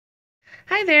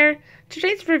Hi there!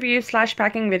 Today's review slash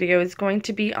packing video is going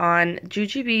to be on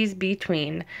JuJuBe's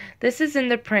Tween. This is in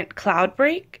the print Cloud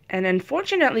Break, and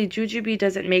unfortunately JuJuBe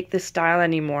doesn't make this style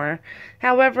anymore.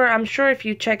 However, I'm sure if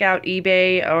you check out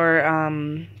eBay or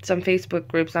some Facebook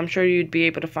groups, I'm sure you'd be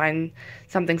able to find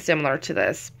something similar to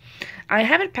this. I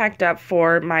have it packed up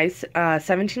for my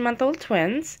 17-month-old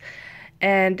twins,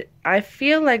 and I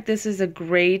feel like this is a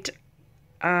great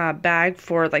bag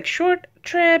for like short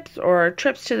trips or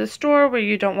trips to the store where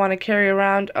you don't want to carry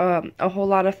around a whole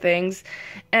lot of things.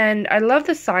 And I love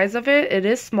the size of it. It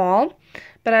is small,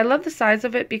 but I love the size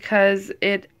of it because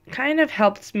it kind of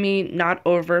helps me not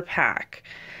overpack.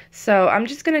 So I'm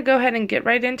just going to go ahead and get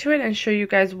right into it and show you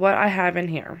guys what I have in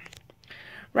here.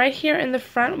 Right here in the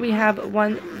front we have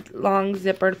one long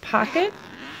zippered pocket,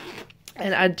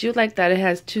 and I do like that it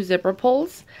has two zipper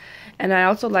pulls, and I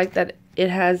also like that it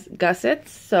has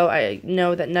gussets, so I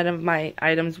know that none of my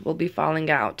items will be falling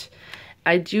out.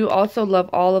 I do also love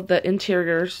all of the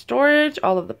interior storage.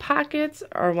 All of the pockets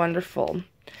are wonderful.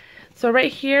 So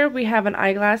right here we have an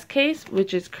eyeglass case,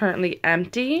 which is currently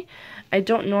empty. I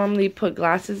don't normally put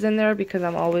glasses in there because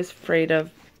I'm always afraid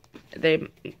of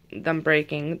them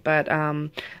breaking, but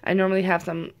I normally have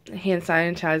some hand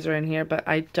sanitizer in here, but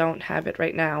I don't have it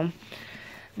right now.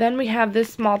 Then we have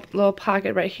this small little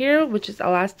pocket right here, which is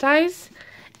elastized,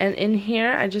 and in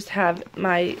here I just have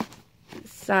my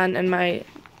son and my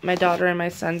daughter and my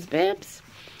son's bibs,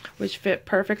 which fit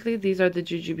perfectly. These are the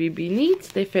JuJuBe beanies.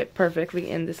 They fit perfectly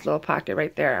in this little pocket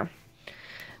right there.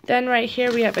 Then right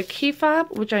here we have a key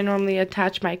fob, which I normally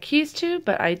attach my keys to,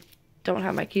 but I don't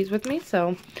have my keys with me,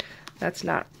 so that's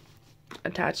not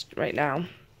attached right now.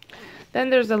 Then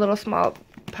there's a little small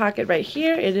pocket right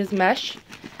here. It is mesh.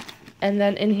 And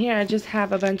then in here I just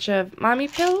have a bunch of mommy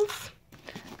pills.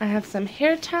 I have some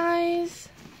hair ties.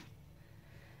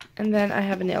 And then I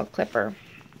have a nail clipper.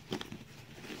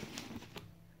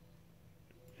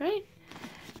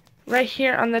 Right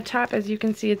here on the top, as you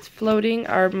can see, it's floating,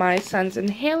 are my son's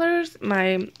inhalers,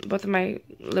 both of my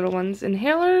little ones'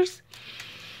 inhalers.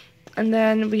 And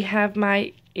then we have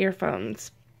my earphones.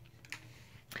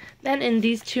 Then in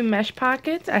these two mesh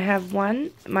pockets, I have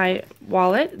my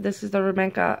wallet. This is the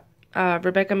Rebecca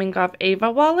Minkoff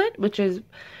Ava wallet, which is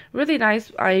really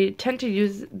nice. I tend to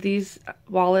use these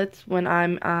wallets when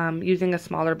I'm using a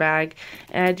smaller bag,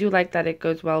 and I do like that it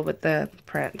goes well with the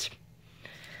print.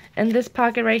 In this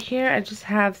pocket right here, I just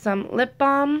have some lip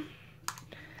balm,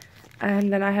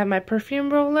 and then I have my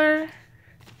perfume roller.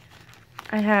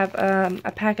 I have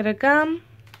a packet of gum,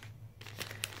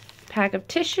 pack of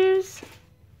tissues,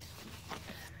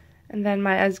 and then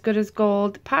my As Good as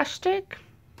Gold Posh Stick.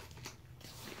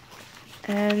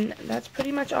 And that's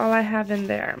pretty much all I have in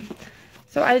there.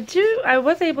 So I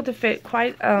was able to fit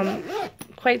quite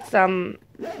some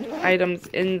items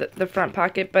in the front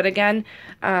pocket, but again,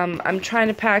 I'm trying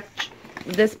to pack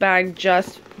this bag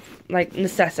just like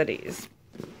necessities.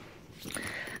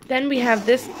 Then we have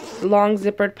this long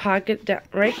zippered pocket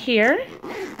right here,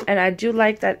 and I do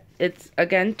like that it's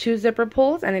again two zipper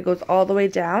pulls and it goes all the way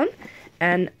down,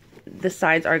 and the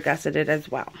sides are gusseted as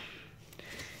well.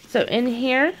 So in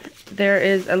here, there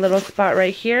is a little spot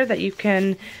right here that you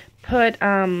can put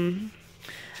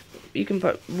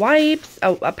wipes,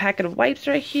 a packet of wipes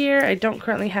right here. I don't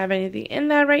currently have anything in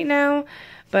that right now,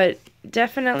 but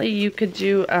definitely you could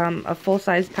do a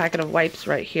full-size packet of wipes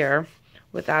right here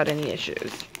without any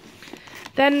issues.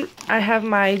 Then I have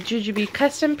my JuJuBe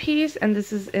custom piece, and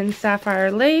this is in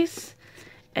sapphire lace.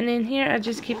 And in here, I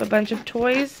just keep a bunch of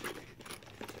toys.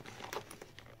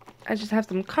 I just have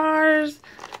some cars,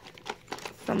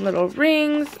 some little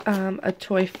rings, a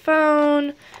toy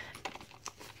phone,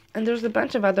 and there's a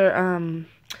bunch of other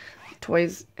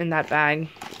toys in that bag.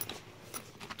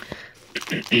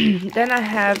 Then I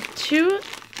have two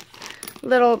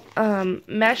little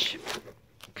mesh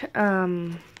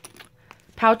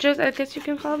pouches, I guess you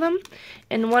can call them.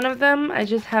 In one of them, I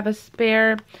just have a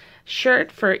spare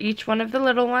shirt for each one of the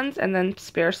little ones, and then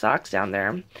spare socks down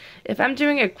there. If I'm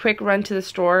doing a quick run to the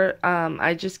store,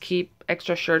 I just keep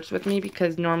extra shirts with me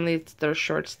because normally it's those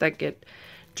shorts that get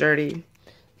dirty.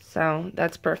 So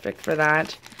that's perfect for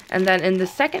that. And then in the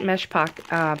second mesh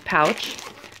pouch,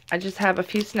 I just have a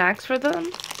few snacks for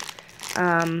them.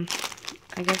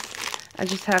 I guess I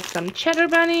just have some cheddar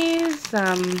bunnies,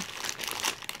 some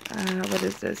what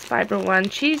is this, Fiber One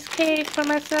cheesecake for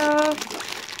myself.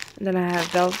 And then I have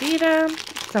Velveeta,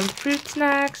 some fruit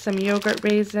snacks, some yogurt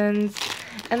raisins,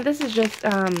 and this is just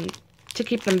to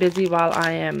keep them busy while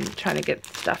I am trying to get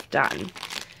stuff done.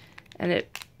 And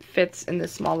it fits in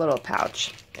this small little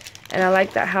pouch. And I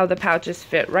like that how the pouches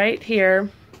fit right here,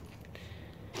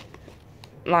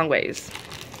 long ways.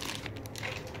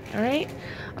 Alright,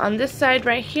 on this side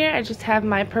right here, I just have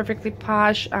my Perfectly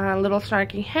Posh Little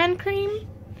Snarky hand cream.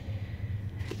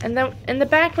 And then in the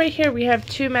back right here, we have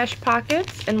 2 mesh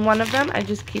pockets. In one of them, I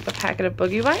just keep a packet of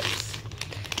boogie wipes.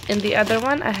 In the other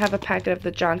one, I have a packet of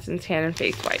the Johnson's hand and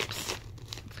face wipes.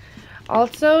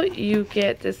 Also, you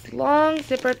get this long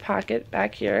zippered pocket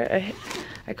back here.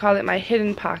 I call it my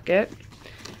hidden pocket.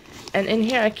 And in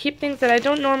here, I keep things that I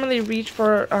don't normally reach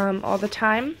for all the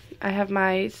time. I have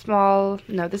my small,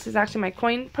 no, this is actually my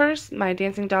coin purse, my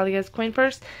Dancing Dahlia's coin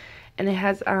purse. And it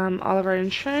has all of our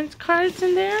insurance cards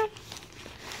in there.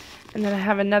 And then I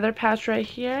have another pouch right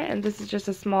here. And this is just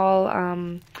a small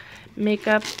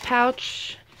makeup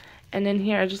pouch. And in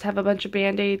here, I just have a bunch of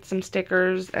Band-Aids, some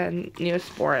stickers, and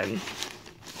Neosporin.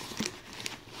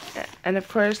 And of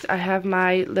course, I have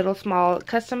my little small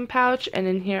custom pouch. And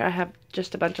in here, I have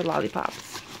just a bunch of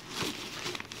lollipops.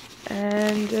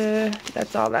 And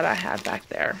that's all that I have back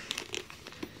there.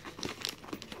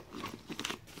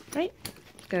 Right,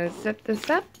 gonna zip this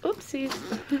up. Oopsies.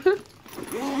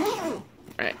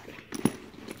 Right.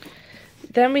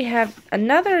 Then we have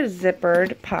another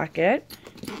zippered pocket.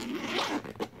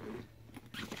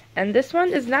 And this one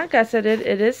is not gusseted.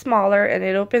 It is smaller and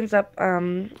it opens up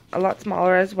a lot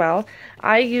smaller as well.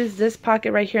 I use this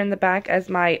pocket right here in the back as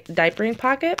my diapering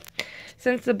pocket.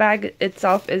 Since the bag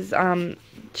itself is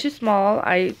too small,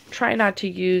 I try not to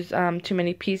use too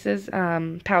many pieces,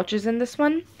 pouches in this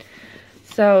one.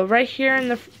 So right here in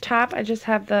the top, I just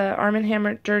have the Arm &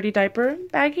 Hammer Dirty Diaper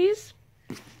baggies.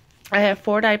 I have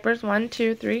 4 diapers, 1,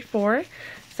 2, 3, 4,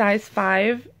 size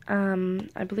 5.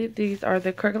 I believe these are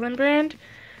the Kirkland brand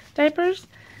diapers.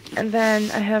 And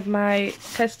then I have my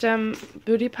custom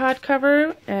booty pod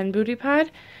cover and booty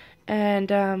pod.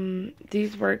 And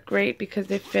these work great because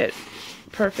they fit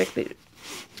perfectly.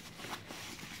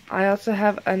 I also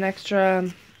have an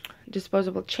extra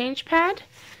disposable change pad,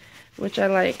 which I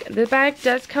like. The bag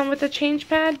does come with a change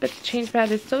pad, but the change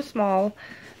pad is so small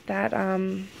that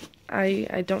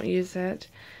I don't use it.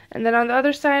 And then on the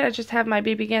other side, I just have my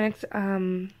Baby Organics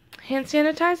hand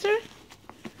sanitizer.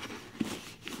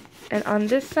 And on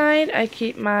this side, I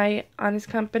keep my Honest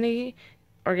Company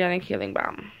Organic Healing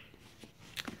Balm.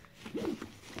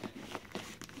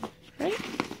 Right?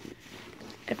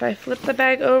 If I flip the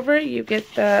bag over, you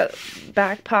get the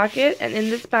back pocket, and in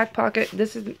this back pocket,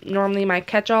 this is normally my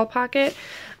catch-all pocket.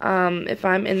 If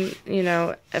I'm in, you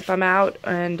know, if I'm out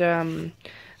and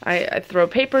I throw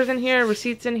papers in here,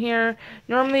 receipts in here.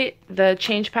 Normally the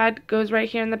change pad goes right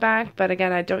here in the back, but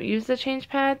again, I don't use the change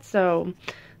pad, so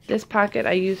this pocket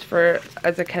I use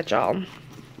as a catch-all.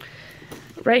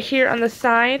 Right here on the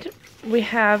side, we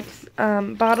have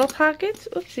bottle pockets.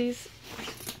 Oopsies.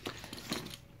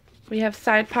 We have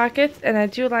side pockets, and I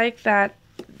do like that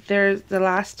there's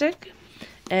elastic,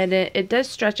 and it does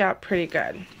stretch out pretty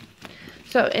good.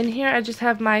 So in here, I just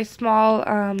have my small,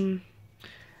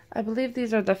 I believe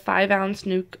these are the 5-ounce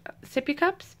Nuke sippy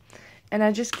cups, and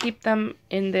I just keep them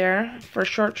in there for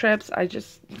short trips. I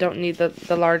just don't need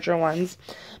the larger ones.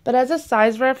 But as a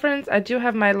size reference, I do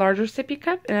have my larger sippy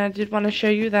cup, and I did want to show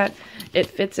you that it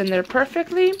fits in there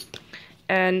perfectly,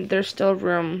 and there's still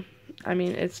room. I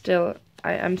mean, it's still,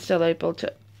 I'm still able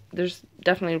to, there's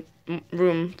definitely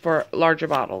room for larger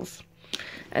bottles.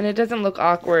 And it doesn't look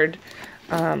awkward,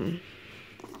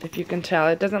 if you can tell.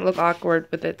 It doesn't look awkward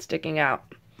with it sticking out.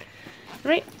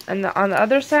 Right, and on the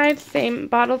other side, same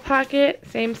bottle pocket,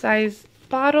 same size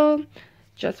bottle,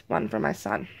 just one for my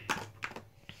son.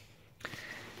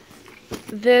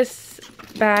 This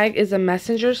bag is a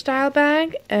messenger style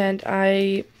bag, and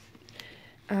a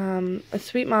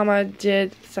sweet mama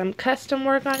did some custom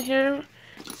work on here,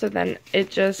 so then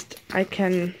I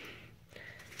can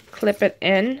clip it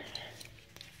in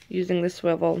using the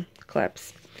swivel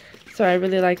clips. So I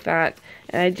really like that,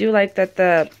 and I do like that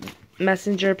the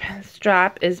messenger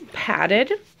strap is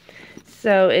padded,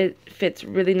 so it fits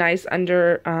really nice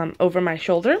under over my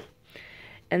shoulder.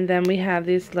 And then we have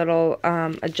these little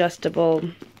adjustable,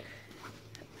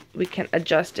 we can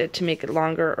adjust it to make it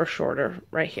longer or shorter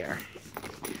right here.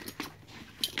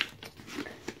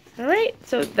 Alright,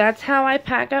 so that's how I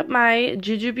pack up my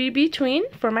JuJuBe Tween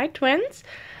for my twins.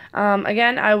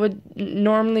 Again, I would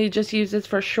normally just use this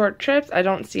for short trips. I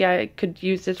don't see I could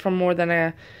use this for more than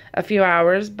a few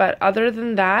hours, but other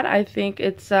than that, I think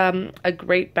it's a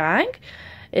great bag.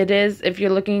 It is, if you're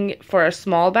looking for a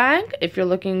small bag, if you're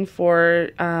looking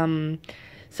for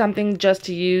something just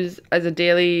to use as a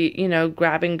daily, you know,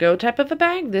 grab and go type of a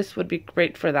bag, this would be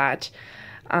great for that.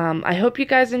 I hope you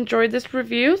guys enjoyed this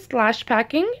review /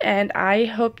 packing, and I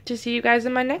hope to see you guys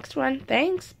in my next one.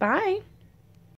 Thanks, bye!